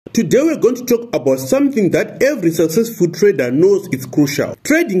Today we're going to talk about something that every successful trader knows is crucial: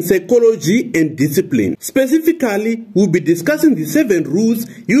 trading psychology and discipline. Specifically, we'll be discussing the 7 rules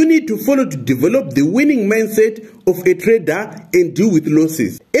you need to follow to develop the winning mindset of a trader and deal with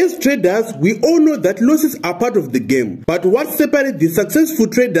losses. As traders, we all know that losses are part of the game, but what separates the successful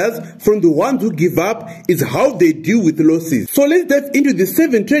traders from the ones who give up is how they deal with losses. So let's dive into the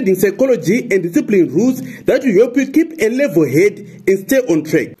 7 trading psychology and discipline rules that will help you keep a level head and stay on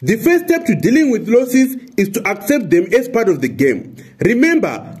track. The first step to dealing with losses is to accept them as part of the game.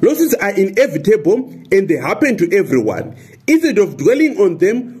 Remember, losses are inevitable and they happen to everyone. Instead of dwelling on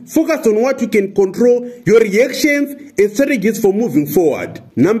them, focus on what you can control, your reactions and strategies for moving forward.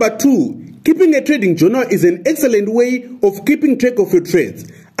 Number 2, keeping a trading journal is an excellent way of keeping track of your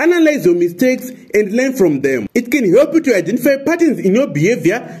trades. Analyze your mistakes and learn from them. It can help you to identify patterns in your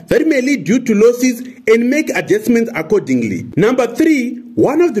behavior that may lead you to losses and make adjustments accordingly. Number 3,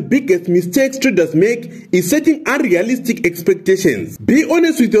 one of the biggest mistakes traders make is setting unrealistic expectations. Be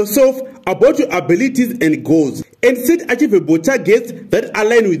honest with yourself about your abilities and goals and set achievable targets that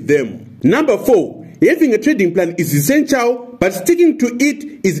align with them. Number 4, having a trading plan is essential, but sticking to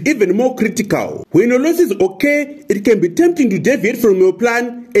it is even more critical. When your loss is okay, it can be tempting to deviate from your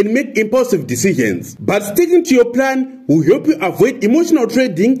plan and make impulsive decisions. But sticking to your plan will help you avoid emotional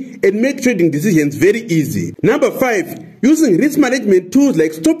trading and make trading decisions very easy. Number 5, using risk management tools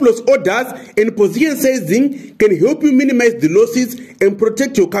like stop loss orders and position sizing can help you minimize the losses and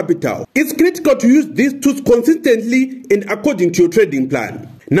protect your capital. It's critical to use these tools consistently and according to your trading plan.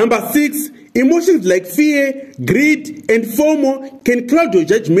 Number 6, emotions like fear, greed, and FOMO can cloud your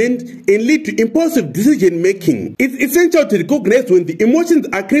judgment and lead to impulsive decision making. It's essential to recognize when the emotions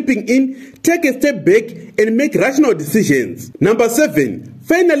are creeping in, take a step back, and make rational decisions. Number 7,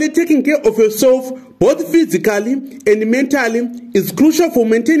 finally, taking care of yourself, both physically and mentally, is crucial for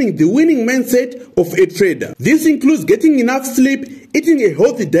maintaining the winning mindset of a trader. This includes getting enough sleep, eating a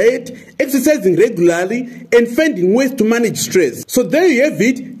healthy diet, exercising regularly, and finding ways to manage stress. So there you have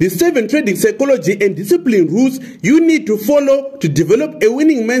it, the 7 trading psychology and discipline rules you need to follow to develop a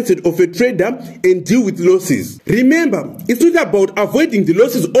winning mindset of a trader and deal with losses. Remember, it's not about avoiding the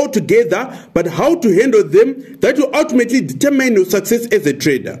losses altogether, but how to handle them that will ultimately determine your success as a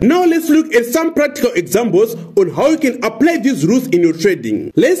trader. Now let's look at some practical examples on how you can apply these rules in your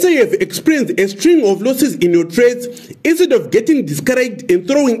trading. Let's say you have experienced a string of losses in your trades. Instead of getting discouraged and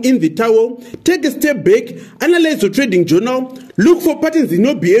throwing in the towel, take a step back, analyze your trading journal, look for patterns in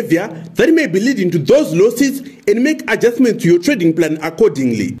your behavior that may be leading to those losses, and make adjustments to your trading plan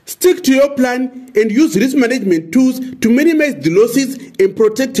accordingly. Stick to your plan and use risk management tools to minimize the losses and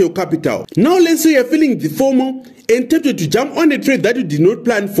protect your capital. Now let's say you're feeling the FOMO and tempted to jump on a trade that you did not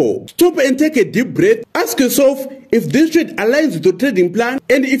plan for. Stop and take a deep breath. Ask yourself if this trade aligns with your trading plan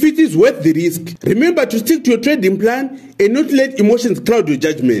and if it is worth the risk. Remember to stick to your trading plan and not let emotions cloud your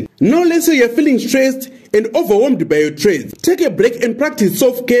judgment. Now let's say you're feeling stressed and overwhelmed by your trades. Take a break and practice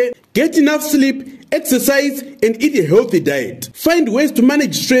self-care, get enough sleep, exercise, and eat a healthy diet. Find ways to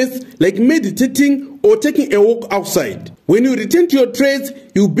manage stress like meditating or taking a walk outside. When you return to your trades,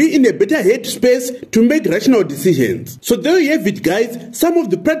 you'll be in a better headspace to make rational decisions. So there you have it, guys, some of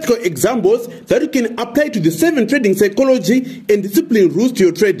the practical examples that you can apply to the 7 trading psychology and discipline rules to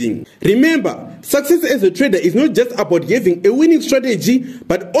your trading. Remember, success as a trader is not just about having a winning strategy,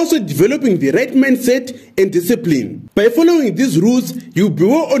 but also developing the right mindset and discipline. By following these rules, you'll be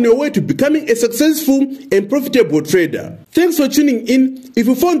well on your way to becoming a successful and profitable trader. Thanks for tuning in. If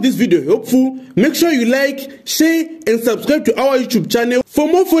you found this video helpful, make sure you like, share, and subscribe to our YouTube channel for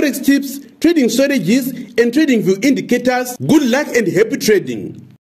more Forex tips, trading strategies, and trading view indicators. Good luck and happy trading.